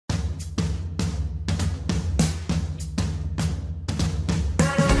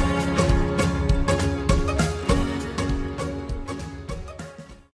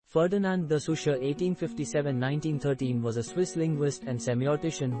Ferdinand de Saussure (1857–1913) was a Swiss linguist and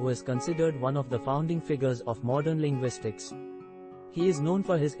semiotician who is considered one of the founding figures of modern linguistics. He is known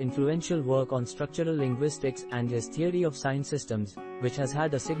for his influential work on structural linguistics and his theory of sign systems, which has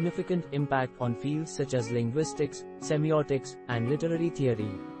had a significant impact on fields such as linguistics, semiotics, and literary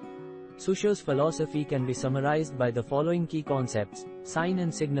theory. Saussure's philosophy can be summarized by the following key concepts: sign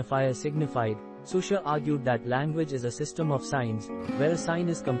and signifier. Signified. Saussure argued that language is a system of signs, where a sign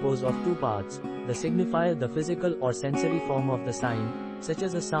is composed of two parts: the signifier, the physical or sensory form of the sign, such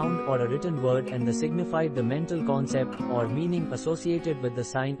as a sound or a written word, and the signified, the mental concept or meaning associated with the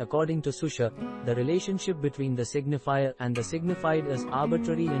sign. According to Saussure, the relationship between the signifier and the signified is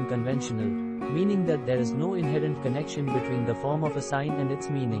arbitrary and conventional, meaning that there is no inherent connection between the form of a sign and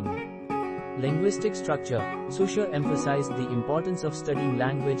its meaning. Linguistic structure. Saussure emphasized the importance of studying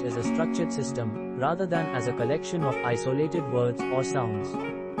language as a structured system, rather than as a collection of isolated words or sounds.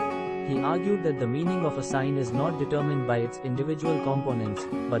 He argued that the meaning of a sign is not determined by its individual components,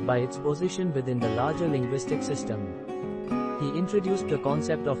 but by its position within the larger linguistic system. He introduced the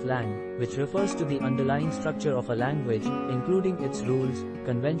concept of langue, which refers to the underlying structure of a language, including its rules,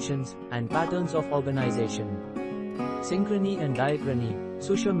 conventions, and patterns of organization. Synchrony and diachrony.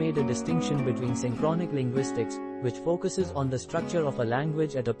 Saussure made a distinction between synchronic linguistics, which focuses on the structure of a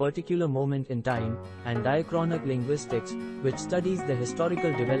language at a particular moment in time, and diachronic linguistics, which studies the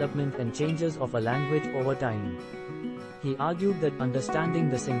historical development and changes of a language over time. He argued that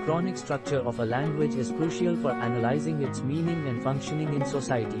understanding the synchronic structure of a language is crucial for analyzing its meaning and functioning in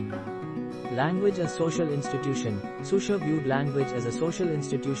society. Language as social institution. Saussure viewed language as a social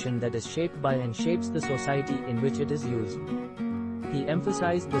institution that is shaped by and shapes the society in which it is used. He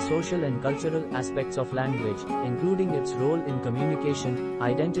emphasized the social and cultural aspects of language, including its role in communication,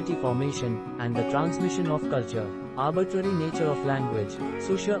 identity formation, and the transmission of culture. Arbitrary nature of language.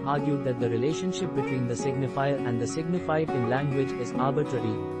 Saussure argued that the relationship between the signifier and the signified in language is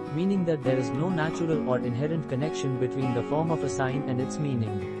arbitrary, meaning that there is no natural or inherent connection between the form of a sign and its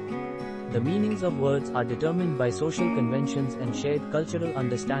meaning. The meanings of words are determined by social conventions and shared cultural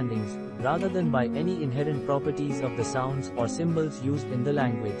understandings, rather than by any inherent properties of the sounds or symbols used in the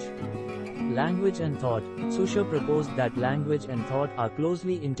language. Language and thought. Saussure proposed that language and thought are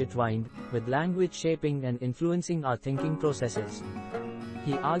closely intertwined, with language shaping and influencing our thinking processes.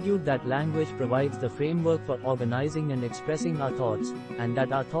 He argued that language provides the framework for organizing and expressing our thoughts, and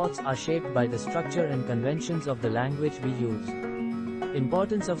that our thoughts are shaped by the structure and conventions of the language we use.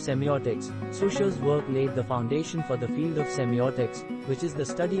 Importance of semiotics. Saussure's work laid the foundation for the field of semiotics, which is the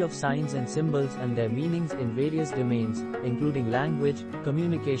study of signs and symbols and their meanings in various domains, including language,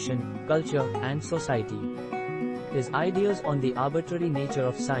 communication, culture, and society. His ideas on the arbitrary nature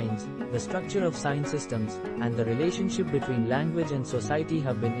of signs, the structure of sign systems, and the relationship between language and society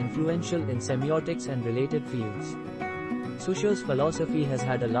have been influential in semiotics and related fields. Saussure's philosophy has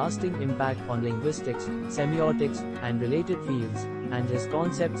had a lasting impact on linguistics, semiotics, and related fields, and his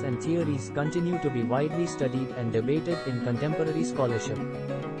concepts and theories continue to be widely studied and debated in contemporary scholarship.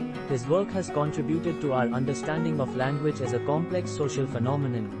 His work has contributed to our understanding of language as a complex social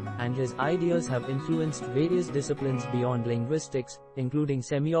phenomenon, and his ideas have influenced various disciplines beyond linguistics, including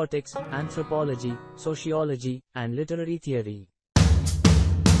semiotics, anthropology, sociology, and literary theory.